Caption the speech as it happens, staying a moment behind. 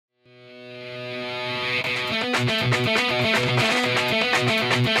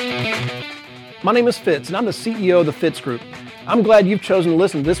My name is Fitz, and I'm the CEO of the Fitz Group. I'm glad you've chosen to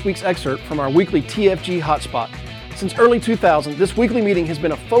listen to this week's excerpt from our weekly TFG Hotspot. Since early 2000, this weekly meeting has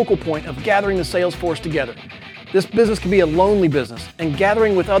been a focal point of gathering the sales force together. This business can be a lonely business, and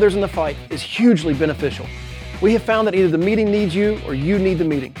gathering with others in the fight is hugely beneficial. We have found that either the meeting needs you or you need the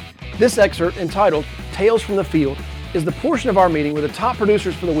meeting. This excerpt, entitled Tales from the Field, is the portion of our meeting where the top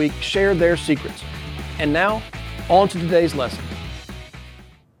producers for the week share their secrets. And now, on to today's lesson.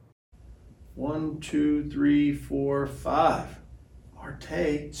 1, 2, 3, 4, 5.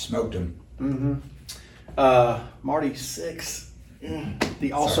 Marte. Smoked him. Marty 6.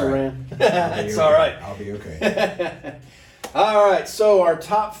 The also all right. ran. It's all right. I'll be okay. All right, so our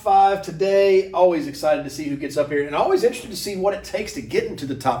top 5 today. Always excited to see who gets up here, and always interested to see what it takes to get into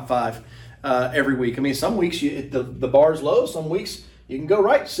the top 5 every week. I mean, some weeks the bar's low. Some weeks you can go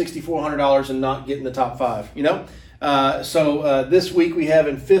right $6,400 and not get in the top 5. You know. So this week we have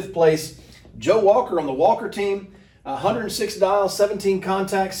in 5th place Joe Walker on the Walker team. 106 dials, 17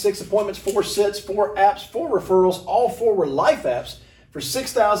 contacts, 6 appointments, 4 sits, 4 apps, 4 referrals. All 4 were life apps for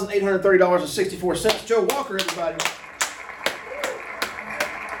 $6,830.64. Joe Walker, everybody.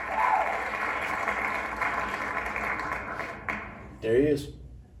 There he is.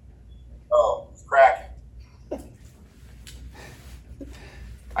 Oh, it's cracking.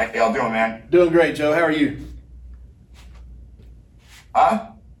 How y'all doing, man? Doing great, Joe. How are you? Huh?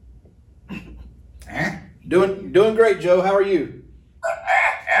 Doing great, Joe. How are you?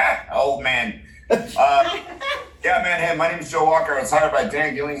 Old man. Yeah, man. Hey, my name is Joe Walker. I was hired by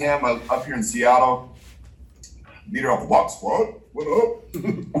Dan Gillingham up here in Seattle. Leader of the Walk Squad. What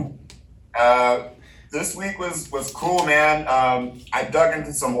up? This week was cool, man. I dug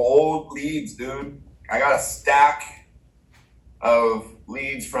into some old leads, dude. I got a stack of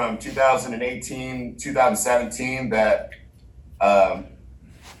leads from 2018, 2017 that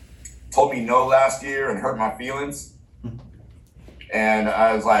told me no last year and hurt my feelings. And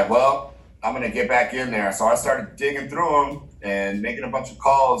I was like, well, I'm going to get back in there. So I started digging through them and making a bunch of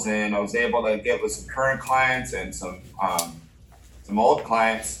calls, and I was able to get with some current clients and some old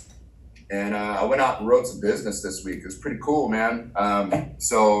clients. And I went out and wrote some business this week. It was pretty cool, man.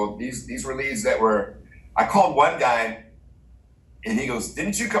 So these were leads that I called one guy and he goes,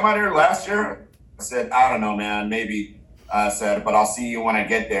 didn't you come out here last year? I said, I don't know, man, maybe. I said, but I'll see you when I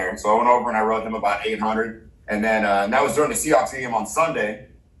get there. So I went over and I wrote him about 800. And then that was during the Seahawks game on Sunday.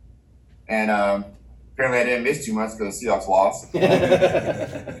 And apparently I didn't miss too much because the Seahawks lost.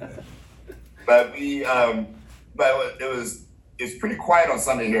 But it's pretty quiet on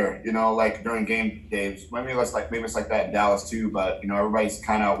Sunday here, you know, like during game days. Maybe it's like that in Dallas too, but you know, everybody's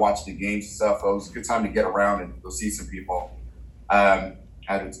kind of watching the games and stuff. So it was a good time to get around and go see some people. And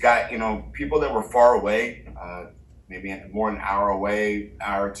it's got, you know, people that were far away, maybe more than an hour away,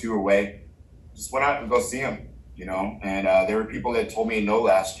 hour or two away, just went out and go see them, you know. And there were people that told me no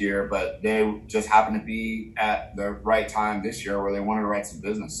last year, but they just happened to be at the right time this year where they wanted to write some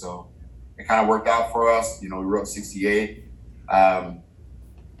business. So it kind of worked out for us. You know, we wrote 68. I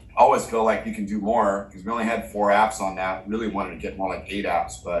always feel like you can do more because we only had 4 apps on that. Really wanted to get more like 8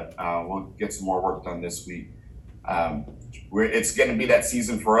 apps, but we'll get some more work done this week. It's going to be that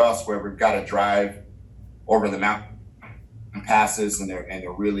season for us where we've got to drive over the mountain passes, and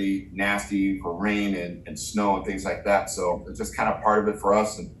they're really nasty for rain and snow and things like that. So it's just kind of part of it for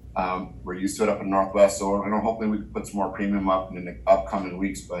us, and we're used to it up in the Northwest. So hopefully we can put some more premium up in the upcoming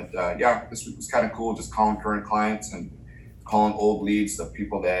weeks. But yeah, this week was kind of cool, just calling current clients and calling old leads of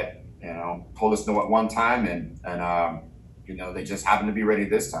people that, you know, told us no at one time and you know, they just happened to be ready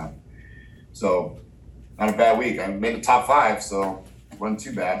this time. So not a bad week. I made the top 5, so it wasn't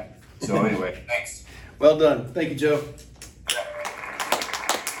too bad. So anyway, thanks. Well done. Thank you, Joe.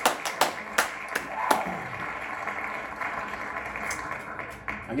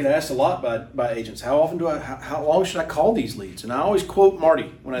 I get asked a lot by agents, how long should I call these leads? And I always quote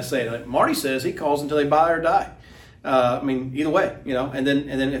Marty when I say it. Like, Marty says he calls until they buy or die. I mean, either way, you know, and then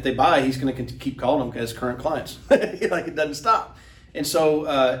if they buy, he's going to keep calling them as current clients. Like, it doesn't stop. And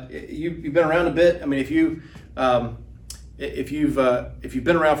so you've been around a bit. I mean, if you've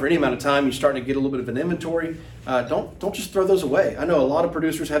been around for any amount of time, you're starting to get a little bit of an inventory. Don't just throw those away. I know a lot of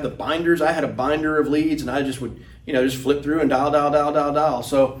producers have the binders. I had a binder of leads, and I just would, you know, just flip through and dial.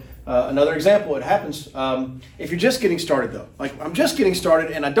 So another example, it happens if you're just getting started though. Like, I'm just getting started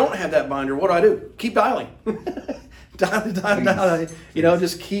and I don't have that binder. What do? Keep dialing. dial. You know,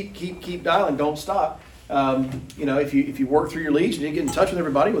 just keep dialing. Don't stop. You know, if you work through your leads and you get in touch with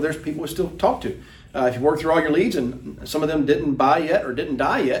everybody, well, there's people to still talk to. If you work through all your leads and some of them didn't buy yet or didn't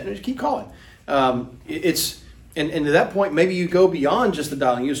die yet, just keep calling. It's And to that point, maybe you go beyond just the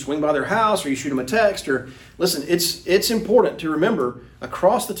dialing. You swing by their house, or you shoot them a text, or listen. It's important to remember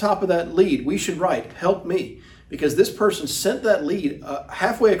across the top of that lead, we should write "Help me," because this person sent that lead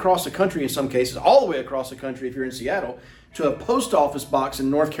halfway across the country in some cases, all the way across the country if you're in Seattle, to a post office box in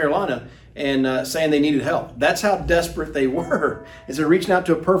North Carolina, and saying they needed help. That's how desperate they were. Is they're reaching out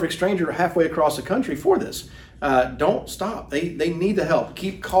to a perfect stranger halfway across the country for this. Don't stop. They need the help.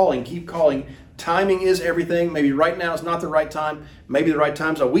 Keep calling. Keep calling. Timing is everything. Maybe right now is not the right time. Maybe the right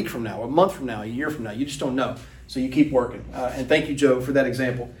time's a week from now, a month from now, a year from now. You just don't know. So you keep working. And thank you, Joe, for that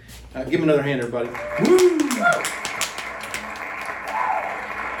example. Give him another hand, everybody. Woo!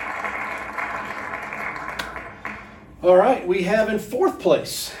 All right, we have in fourth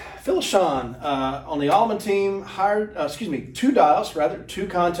place, Philishon on the Alleman team hired, 2 dials, 2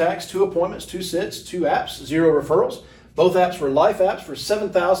 contacts, 2 appointments, 2 sits, 2 apps, 0 referrals. Both apps were life apps for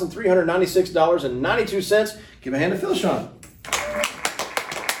 $7,396.92. Give a hand to Philishon.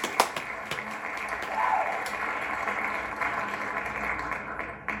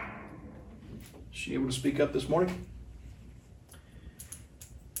 Is she able to speak up this morning?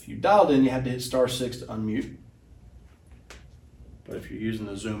 If you dialed in, you had to hit *6 to unmute. But if you're using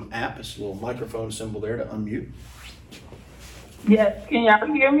the Zoom app, it's a little microphone symbol there to unmute. Yes, can y'all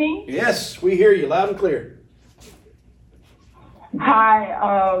hear me? Yes, we hear you loud and clear. Hi,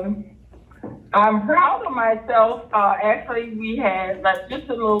 I'm proud of myself. Actually, we had just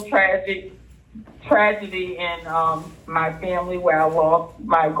a little tragedy in my family where I lost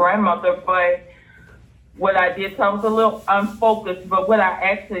my grandmother. But what I did, so I was a little unfocused, but what I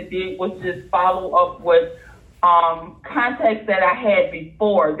actually did was just follow up with contacts that I had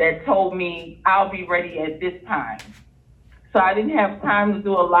before that told me I'll be ready at this time. So I didn't have time to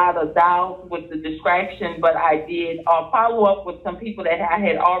do a lot of dials with the distraction, but I did follow up with some people that I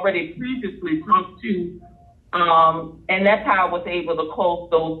had already previously talked to, and that's how I was able to close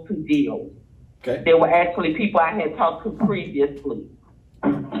those 2 deals. Okay. They were actually people I had talked to previously.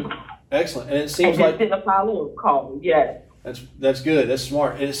 Excellent. And it seems and like did a follow-up call. Yes. That's good. That's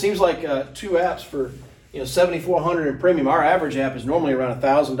smart. And it seems like 2 apps for $7,400 in premium. Our average app is normally around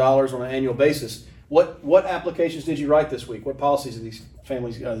 $1,000 on an annual basis. What applications did you write this week? What policies did these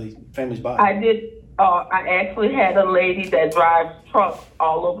families buy? I did. I actually had a lady that drives trucks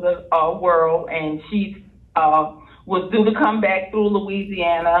all over the world, and she was due to come back through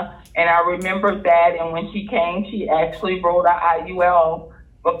Louisiana, and I remembered that. And when she came, she actually wrote an IUL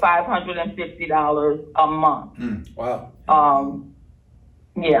for $550 a month. Wow.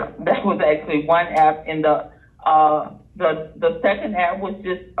 Yeah, that was actually one app. In the second app was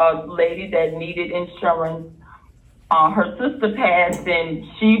just a lady that needed insurance. Her sister passed, and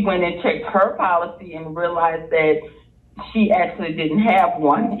she went and checked her policy and realized that she actually didn't have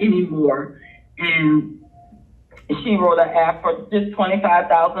one anymore. And she wrote an app for just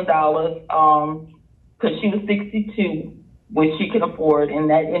 $25,000 because she was 62, which she could afford, and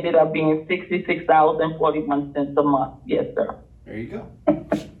that ended up being $66.41 a month. Yes, sir. There you go.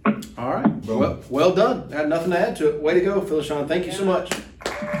 All right. Well done. I had nothing to add to it. Way to go, Philishon. Thank you so much.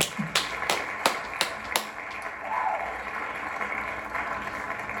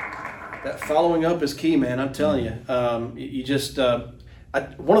 That following up is key, man. I'm telling you. You just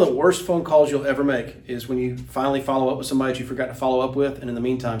one of the worst phone calls you'll ever make is when you finally follow up with somebody that you forgot to follow up with, and in the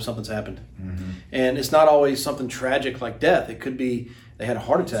meantime, something's happened. Mm-hmm. And it's not always something tragic like death. It could be they had a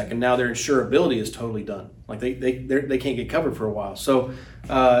heart attack, and now their insurability is totally done. Like they can't get covered for a while. So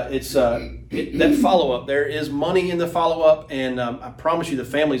that follow up. There is money in the follow up, and I promise you, the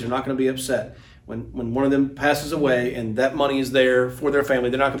families are not going to be upset when one of them passes away, and that money is there for their family.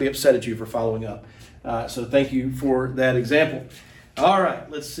 They're not going to be upset at you for following up. So thank you for that example. All right,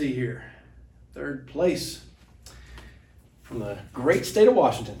 let's see here. Third place from the great state of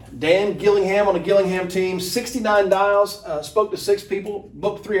Washington. Dan Gillingham on the Gillingham team, 69 dials, spoke to 6 people,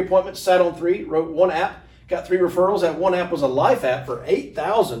 booked 3 appointments, sat on 3, wrote 1 app, got 3 referrals. That 1 app was a life app for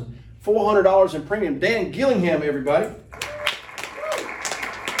 $8,400 in premium. Dan Gillingham, everybody.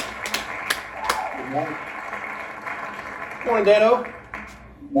 Good morning. Good morning, Dano.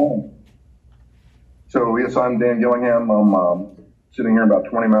 Good morning. So, yes, I'm Dan Gillingham. I'm sitting here about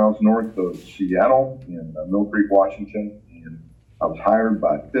 20 miles north of Seattle in Mill Creek, Washington, and I was hired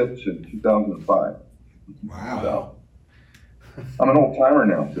by Phipps in 2005. Wow. So, I'm an old timer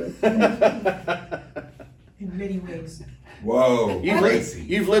now, too. In many ways. Whoa.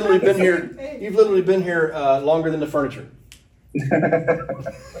 You've literally been here. You've literally been here longer than the furniture.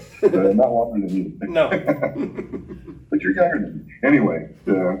 Not longer than you. No. But you're younger than me. Anyway,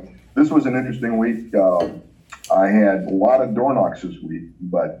 this was an interesting week. I had a lot of door knocks this week,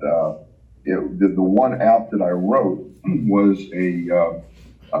 but the one app that I wrote was a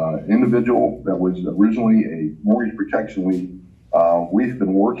individual that was originally a mortgage protection lead. We've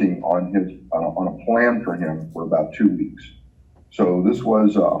been working on a plan for him for about 2 weeks. So this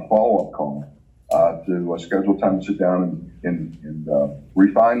was a follow-up call to schedule time to sit down and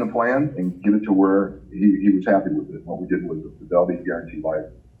refine the plan and get it to where he was happy with it. What we did was the Fidelity Guaranteed Life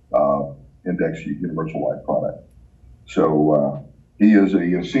Index Universal Life product. So he is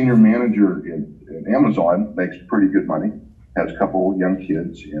a senior manager in Amazon, makes pretty good money, has a couple of young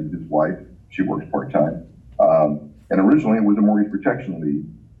kids, and his wife, she works part-time. And originally it was a mortgage protection lead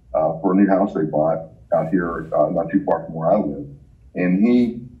for a new house they bought out here, not too far from where I live. And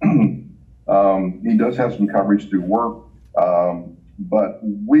he does have some coverage through work, but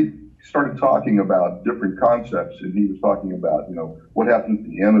we started talking about different concepts, and he was talking about, what happens at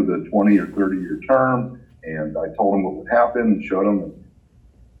the end of the 20 or 30-year term, and I told him what would happen and showed him. And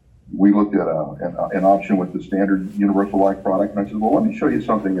we looked at an option with the standard universal life product, and I said, well, let me show you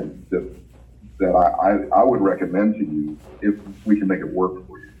something that I would recommend to you if we can make it work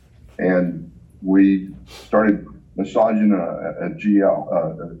for you. And we started massaging a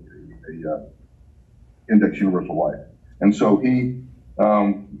GL, Index Universal Life. And so we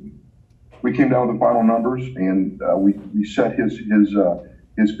came down with the final numbers, and we set his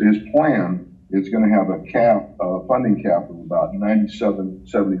plan is going to have a funding cap of about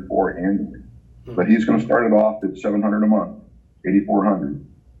 $97.74 annually. But he's going to start it off at $700 a month, $8,400.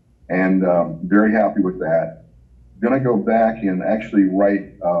 And very happy with that. Going to go back and actually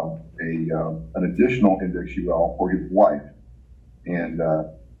write an additional Index UL for his wife. And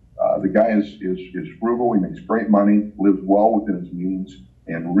the guy is frugal. He makes great money, lives well within his means,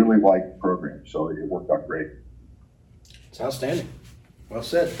 and really liked the program. So it worked out great. It's outstanding. Well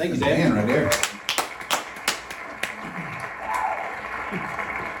said. Thank you, That's Dan. Dan right there.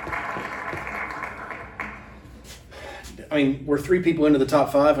 I mean, we're 3 people into the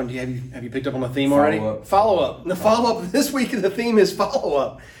top 5, and have you picked up on the theme already? Follow-up. Follow-up. The follow-up this week, the theme is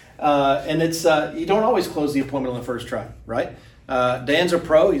follow-up. And it's you don't always close the appointment on the first try, right? Dan's a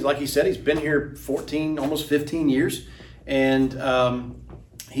pro. He's, like he said, he's been here 14, almost 15 years. And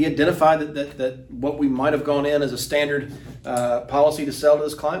he identified that what we might have gone in as a standard policy to sell to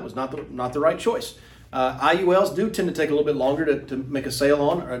this client was not the right choice. IULs do tend to take a little bit longer to make a sale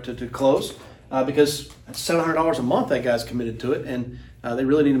on or to close. Because that's $700 a month that guy's committed to it, and they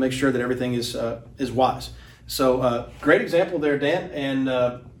really need to make sure that everything is wise. So great example there, Dan, and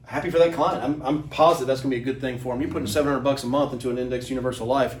happy for that client. I'm positive that's going to be a good thing for him. You're putting $700 a month into an Index Universal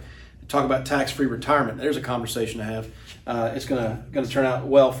Life. Talk about tax-free retirement. There's a conversation to have. It's going to turn out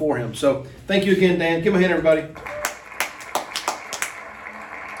well for him. So thank you again, Dan. Give him a hand, everybody.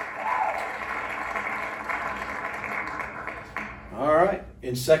 All right,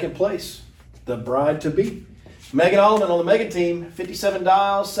 in second place, the bride-to-be. Megan Allman on the Megan team, 57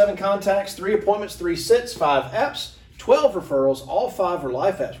 dials, 7 contacts, 3 appointments, 3 sits, 5 apps, 12 referrals, all 5 are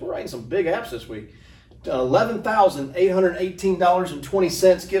life apps. We're writing some big apps this week.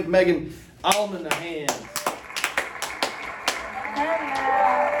 $11,818.20. Give Megan Allman a hand.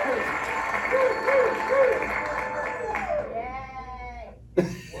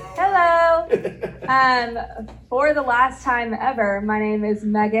 Hello. For the last time ever, my name is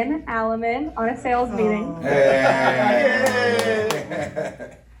Megan Alleman on a sales meeting.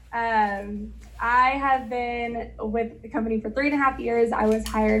 I have been with the company for 3.5 years. I was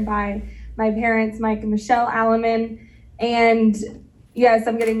hired by my parents, Mike and Michelle Alleman, and yes,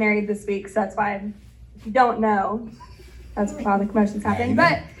 I'm getting married this week, so that's why, if you don't know, that's why the commotion's happening.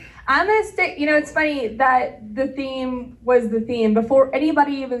 But I'm gonna stick, it's funny that the theme was the theme. Before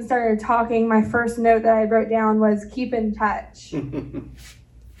anybody even started talking, my first note that I wrote down was keep in touch.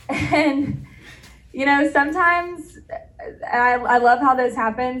 And, sometimes I love how this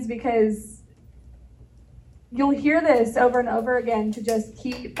happens because you'll hear this over and over again to just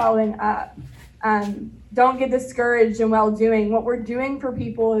keep following up. Don't get discouraged in well-doing. What we're doing for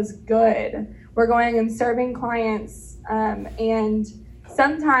people is good. We're going and serving clients, and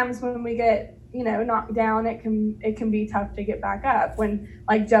sometimes when we get, knocked down, it can be tough to get back up. When,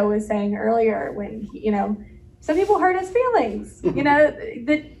 like Joe was saying earlier, when, some people hurt his feelings.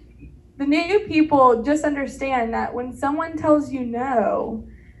 The new people just understand that when someone tells you no,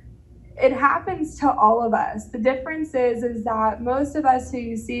 it happens to all of us. The difference is that most of us who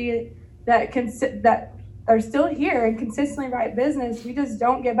you see that are still here and consistently write business, we just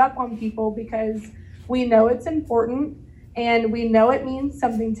don't give up on people because we know it's important and we know it means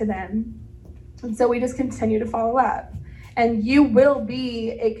something to them. And so we just continue to follow up. And you will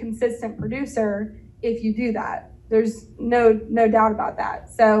be a consistent producer if you do that. There's no doubt about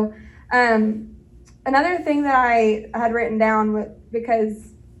that. So Another thing that I had written down,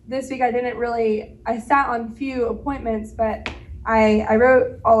 because this week I sat on few appointments, but I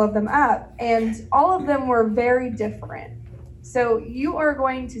wrote all of them up, and all of them were very different. So you are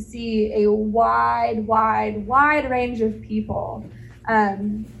going to see a wide range of people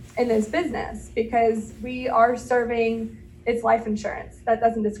in this business, because we are serving, it's life insurance that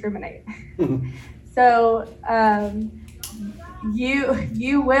doesn't discriminate. So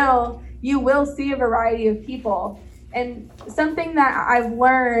you will see a variety of people. And something that I've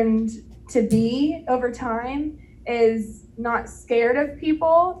learned to be over time is not scared of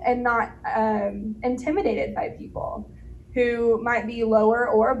people and not intimidated by people who might be lower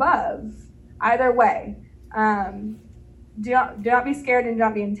or above. Either way, do not be scared and do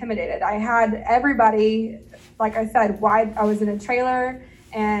not be intimidated. I had everybody, like I said, I was in a trailer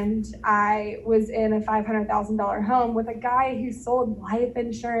and I was in a $500,000 home with a guy who sold life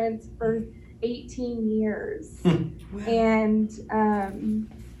insurance for 18 years. And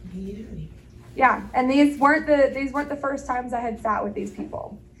yeah, and these weren't the first times I had sat with these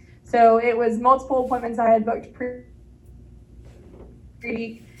people. So it was multiple appointments I had booked pre-week.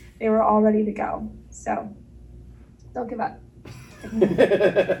 They were all ready to go. So don't give up.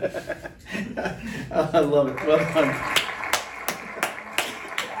 I love it. Well done.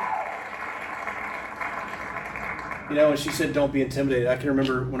 You know, when she said don't be intimidated, I can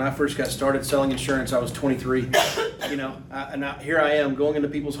remember when I first got started selling insurance, I was 23. You know, here I am going into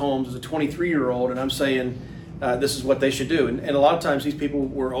people's homes as a 23-year-old, and I'm saying this is what they should do. And a lot of times these people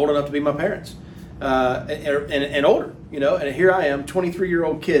were old enough to be my parents and older, you know, and here I am,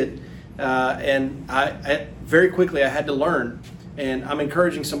 23-year-old kid, and I very quickly I had to learn, and I'm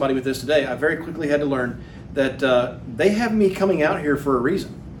encouraging somebody with this today, I very quickly had to learn that they have me coming out here for a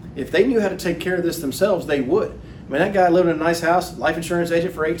reason. If they knew how to take care of this themselves, they would. I mean, that guy lived in a nice house, life insurance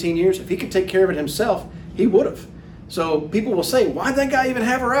agent for 18 years. If he could take care of it himself, he would have. So people will say, why'd that guy even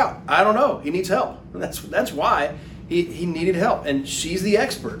have her out? I don't know. He needs help. That's why he needed help. And she's the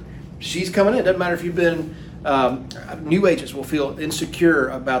expert. She's coming in. It doesn't matter if you've been, new agents will feel insecure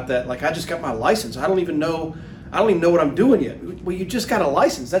about that. Like, I just got my license. I don't even know what I'm doing yet. Well, you just got a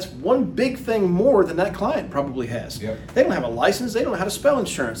license. That's one big thing more than that client probably has. Yep. They don't have a license. They don't know how to spell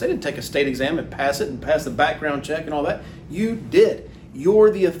insurance. They didn't take a state exam and pass it and pass the background check and all that. You did. You're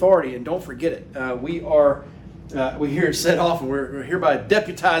the authority, and don't forget it. We hear it said often, we're hereby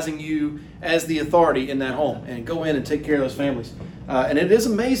deputizing you as the authority in that home, and go in and take care of those families. And it is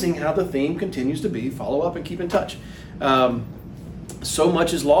amazing how the theme continues to be follow up and keep in touch. So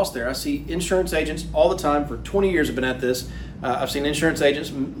much is lost there. I see insurance agents all the time. For 20 years I've been at this. I've seen insurance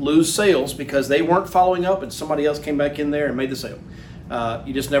agents lose sales because they weren't following up and somebody else came back in there and made the sale.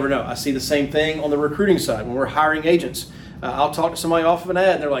 You just never know. I see the same thing on the recruiting side when we're hiring agents. I'll talk to somebody off of an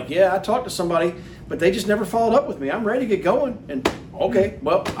ad and they're like, yeah, I talked to somebody, but they just never followed up with me. I'm ready to get going. And okay,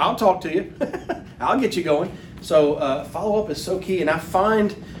 well, I'll talk to you. I'll get you going. So follow-up is so key. And I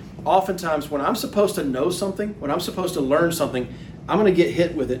find oftentimes when I'm supposed to know something, when I'm supposed to learn something, I'm going to get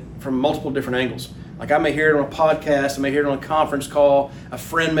hit with it from multiple different angles. Like, I may hear it on a podcast, I may hear it on a conference call, a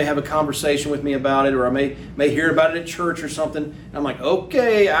friend may have a conversation with me about it, or I may hear about it at church or something. And I'm like,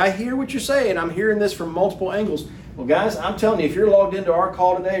 okay, I hear what you're saying. I'm hearing this from multiple angles. Well, guys, I'm telling you, if you're logged into our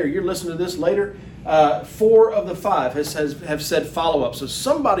call today or you're listening to this later, 4 of the 5 have said follow-up. So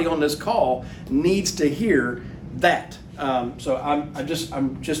somebody on this call needs to hear that. So I just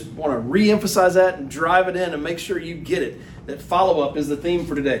want to re-emphasize that and drive it in and make sure you get it. That follow-up is the theme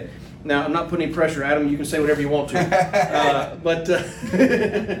for today. Now, I'm not putting any pressure, Adam. You can say whatever you want to. But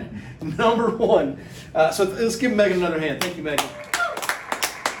number 1. So let's give Megan another hand. Thank you, Megan.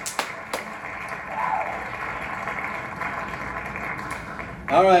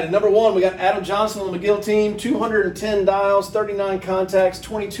 All right, at number 1, we got Adam Johnson on the McGill team. 210 dials, 39 contacts,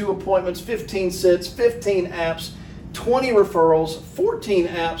 22 appointments, 15 sits, 15 apps, 20 referrals, 14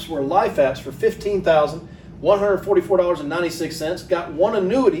 apps were life apps for $15,144.96. Got 1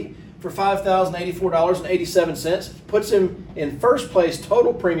 annuity for $5,084.87. Puts him in first place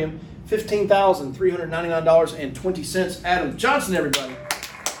total premium, $15,399.20. Adam Johnson, everybody.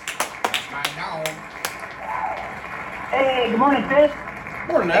 Hey, good morning, Fitz.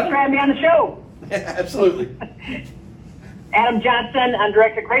 Morning, Thanks Adam. for having me on the show. Yeah, absolutely. Adam Johnson, I'm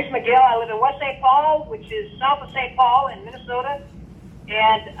Director Grace McGill. I live in West St. Paul, which is south of St. Paul in Minnesota.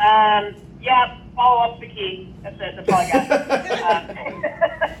 And, yeah, follow-up's the key. That's it. That's all I got.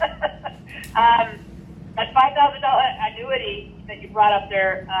 That $5,000 annuity that you brought up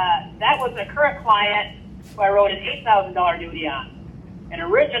there, that was a current client who I wrote an $8,000 annuity on. And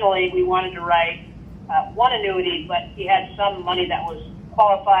originally, we wanted to write 1 annuity, but he had some money that was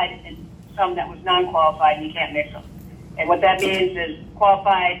qualified and some that was non-qualified, and you can't mix them. And what that means is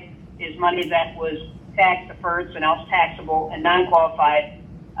qualified is money that was tax deferred, so now it's taxable, and non-qualified,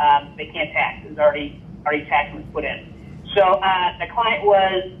 they can't tax. It's already tax was put in. So the client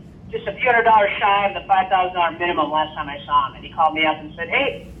was just a few $100s shy of the $5,000 minimum last time I saw him, and he called me up and said,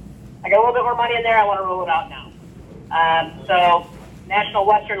 "Hey, I got a little bit more money in there. I want to roll it out now." So National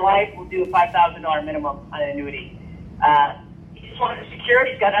Western Life will do a $5,000 minimum on an annuity. He just wanted to secure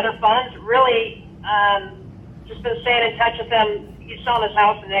it. He's got other funds. Really, just been staying in touch with them. He's selling his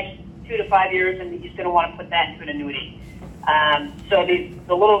house in the next 2 to 5 years, and he's going to want to put that into an annuity. So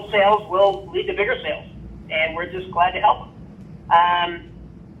the little sales will lead to bigger sales, and we're just glad to help him.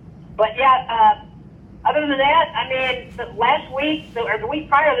 But yeah, other than that, I mean, last week or the week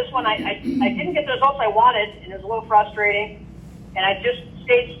prior to this one, I didn't get the results I wanted, and it was a little frustrating. And I just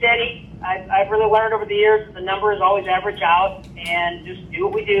stayed steady. I've really learned over the years that the numbers always average out, and just do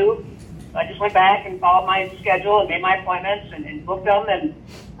what we do. So I just went back and followed my schedule and made my appointments and booked them. And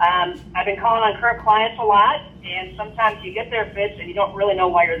I've been calling on current clients a lot, and sometimes you get there, Fitz, and you don't really know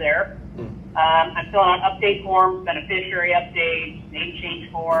why you're there. I'm filling out update forms, beneficiary updates, name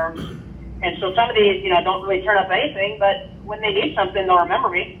change forms. And so some of these, don't really turn up anything, but when they need something, they'll remember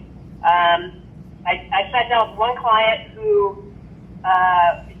me. I sat down with one client who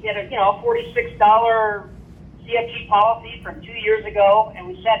he had a $46 CFG policy from 2 years ago, and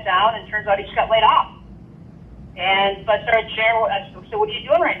we sat down, and it turns out he just got laid off. And so I started sharing. I said, "What are you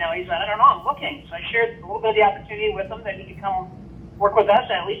doing right now?" He said, "I don't know. I'm looking." So I shared a little bit of the opportunity with him that he could come work with us,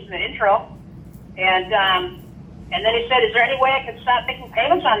 at least in the intro. And then he said, "Is there any way I could stop making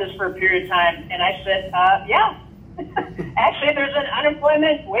payments on this for a period of time?" And I said, "Yeah. Actually, there's an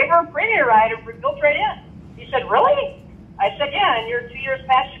unemployment waiver premium rider built right in." He said, "Really?" I said, "Yeah, and you're 2 years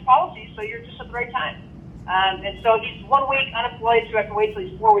past your policy, so you're just at the right time." And so he's 1 week unemployed, so you have to wait till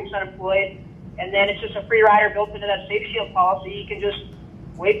he's 4 weeks unemployed. And then it's just a free rider built into that Safe Shield policy. He can just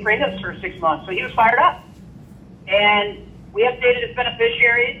waive premiums for 6 months. So he was fired up. And we updated his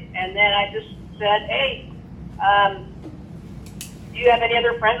beneficiaries, and then I just said, "Hey, do you have any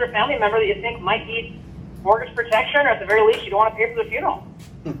other friends or family member that you think might need mortgage protection, or at the very least you don't want to pay for the funeral?"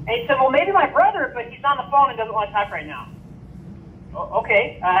 And he said, "Well, maybe my brother, but he's on the phone and doesn't want to talk right now."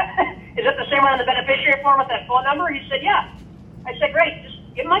 Okay. Is it the same one on the beneficiary form with that phone number? He said, "Yeah." I said, "Great. Just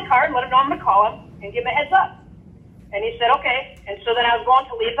give him my card, let him know I'm going to call him, and give him a heads up." And he said, "Okay." And so then I was going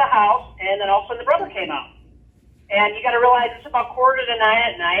to leave the house, and then all of a sudden the brother came out. And you got to realize it's about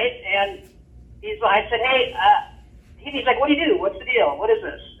 8:45 at night, and I said, "Hey," he's like, "What do you do? What's the deal? What is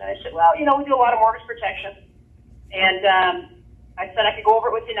this?" And I said, "Well, we do a lot of mortgage protection." And I said, "I could go over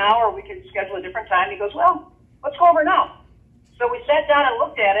it with you now, or we could schedule a different time." He goes, "Well, let's go over it now." So we sat down and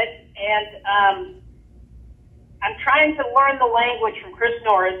looked at it, and I'm trying to learn the language from Chris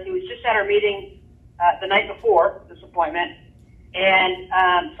Norris. He was just at our meeting the night before this appointment. And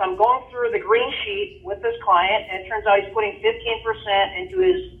so I'm going through the green sheet with this client, and it turns out he's putting 15% into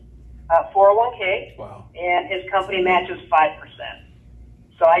his 401k, Wow. and his company matches 5%.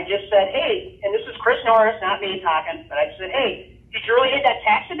 So I just said, "Hey," and this is Chris Norris, not me talking, but I just said, "Hey, did you really need that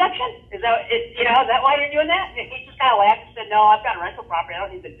tax deduction? Is that why you're doing that?" And he just kind of laughed and said, "No, I've got a rental property. I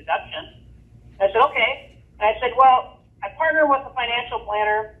don't need the deduction." I said, "Okay." And I said, "Well, I partner with a financial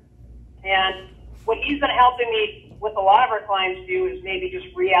planner, and what he's been helping me with a lot of our clients do is maybe just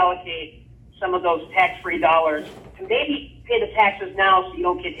reallocate some of those tax-free dollars to maybe pay the taxes now so you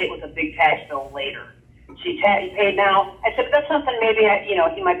don't get hit with a big tax bill later. So you pay now." I said, "But that's something maybe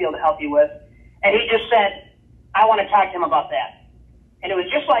he might be able to help you with." And he just said, "I want to talk to him about that." And it was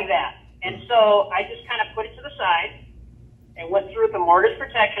just like that. And so I just kind of put it to the side and went through the mortgage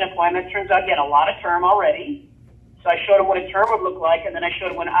protection appointment. Turns out he had a lot of term already. So I showed him what a term would look like, and then I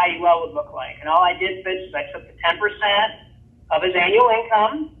showed him what an IUL would look like. And all I did is I took the 10% of his annual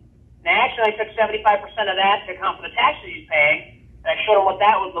income, and actually I took 75% of that to account for the taxes he's paying, and I showed him what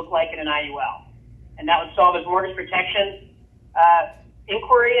that would look like in an IUL. And that would solve his mortgage protection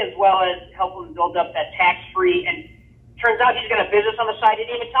inquiry, as well as help him build up that tax-free. And turns out he's got a business on the side he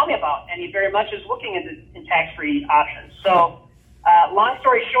didn't even tell me about, and he very much is looking in tax-free options. So long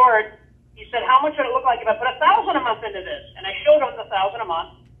story short, he said, "How much would it look like if I put $1,000 a month into this?" And I showed him the $1,000 a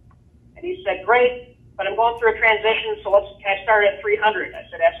month, and he said, "Great, but I'm going through a transition, so can I start at $300?" I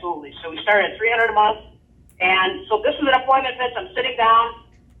said, "Absolutely." So we started at $300 a month, and so this is an appointment, Fitz. I'm sitting down,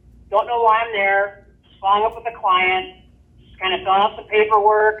 don't know why I'm there, just following up with the client, just kind of filling out some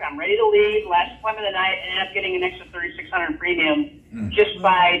paperwork. I'm ready to leave. Last appointment of the night, and end up getting an extra $3,600 in premium just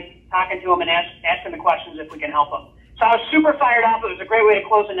by talking to him and asking the questions if we can help him. So I was super fired up. It was a great way to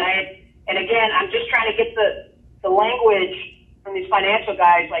close the night. And again, I'm just trying to get the language from these financial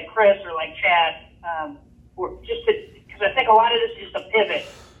guys like Chris or like Chad, because I think a lot of this is just a pivot.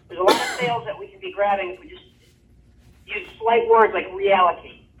 There's a lot of sales that we can be grabbing if we just use slight words like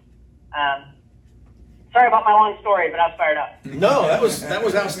reallocate. Sorry about my long story, but I was fired up. No, that was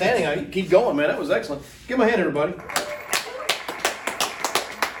outstanding. Keep going, man. That was excellent. Give him a hand, everybody.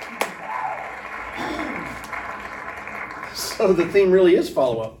 So the theme really is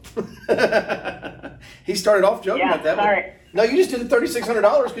follow-up. He started off joking like that. Sorry. No, you just did the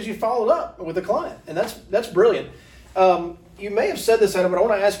 $3,600 because you followed up with a client, and that's brilliant. You may have said this, Adam, but I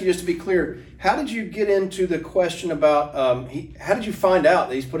want to ask you just to be clear. How did you get into the question about, how did you find out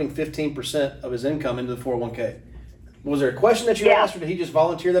that he's putting 15% of his income into the 401k? Was there a question that you asked, or did he just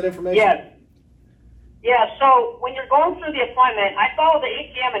volunteer that information? Yes. Yeah, so when you're going through the appointment, I follow the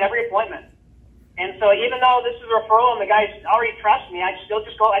ATM in every appointment. And so even though this is a referral and the guys already trust me, I still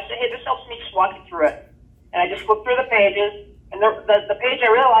just go, I say, hey, this helps me just walk you through it. And I just flip through the pages. And the page I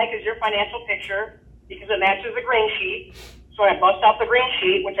really like is your financial picture because it matches the green sheet. So I bust out the green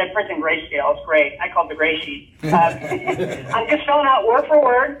sheet, which I print in grayscale. It's great. I call it the gray sheet. I'm just filling out word for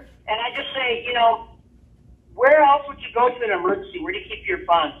word. And I just say, where else would you go to in an emergency? Where do you keep your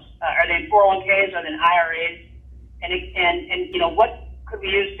funds? Are they in 401ks? Are they in IRAs? And what could we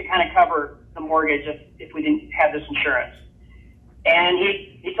use to kind of cover the mortgage if we didn't have this insurance? And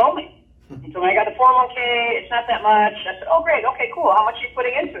he told me. He told me, I got the 401k. It's not that much. I said, oh, great. Okay, cool. How much are you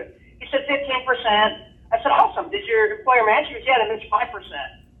putting into it? He said 15%. I said, awesome. Did your employer match? He goes, yeah, they matched 5%.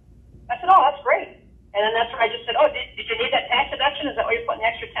 I said, oh, that's great. And then that's where I just said, oh, did you need that tax deduction? Is that why you're putting the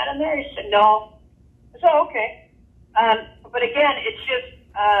extra 10 in there? He said, no. I said, oh, okay. But again, it's just,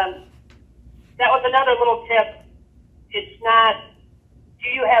 that was another little tip. It's not, do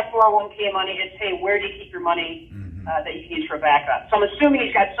you have 401k money? It's, hey, where do you keep your money that you can use for a backup? So I'm assuming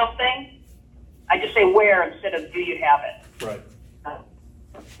he's got something. I just say where instead of do you have it. Right.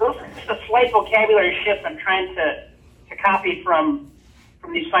 Those are just a slight vocabulary shift I'm trying to copy from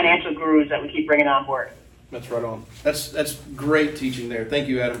these financial gurus that we keep bringing on board. That's right on. That's great teaching there. Thank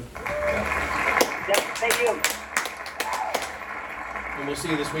you, Adam. Yep, thank you. And we'll see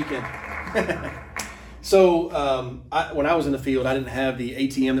you this weekend. So when I was in the field, I didn't have the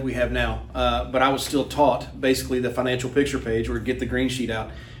ATM that we have now, but I was still taught basically the financial picture page or get the green sheet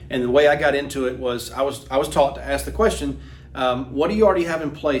out. And the way I got into it was I was taught to ask the question, what do you already have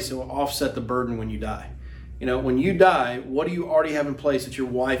in place that will offset the burden when you die? When you die, what do you already have in place that your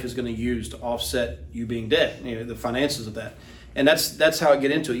wife is going to use to offset you being dead? The finances of that. And that's how I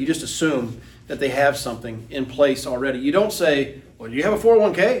get into it. You just assume that they have something in place already. You don't say, well, do you have a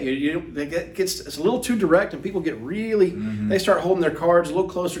 401k? It's a little too direct, and people get really, they start holding their cards a little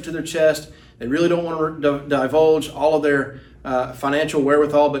closer to their chest. They really don't want to divulge all of their financial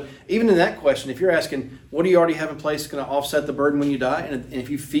wherewithal. But even in that question, if you're asking, what do you already have in place that's going to offset the burden when you die? And if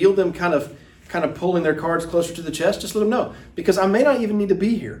you feel them kind of pulling their cards closer to the chest, just let them know. Because I may not even need to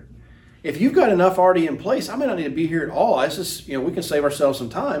be here. If you've got enough already in place, I may not need to be here at all. It's just, we can save ourselves some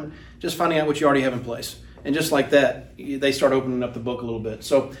time just finding out what you already have in place. And just like that, they start opening up the book a little bit.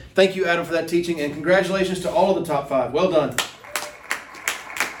 So thank you, Adam, for that teaching. And congratulations to all of the top 5. Well done.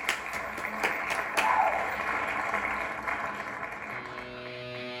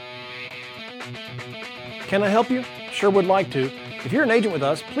 Can I help you? Sure would like to. If you're an agent with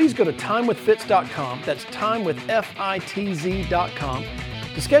us, please go to timewithfitz.com. That's timewithfitz.com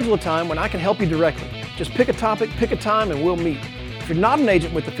to schedule a time when I can help you directly. Just pick a topic, pick a time, and we'll meet. If you're not an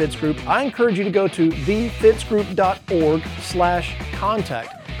agent with the Fitz Group, I encourage you to go to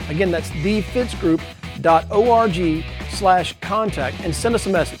thefitzgroup.org/contact. Again, that's thefitzgroup.org/contact and send us a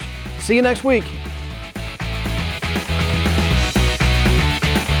message. See you next week.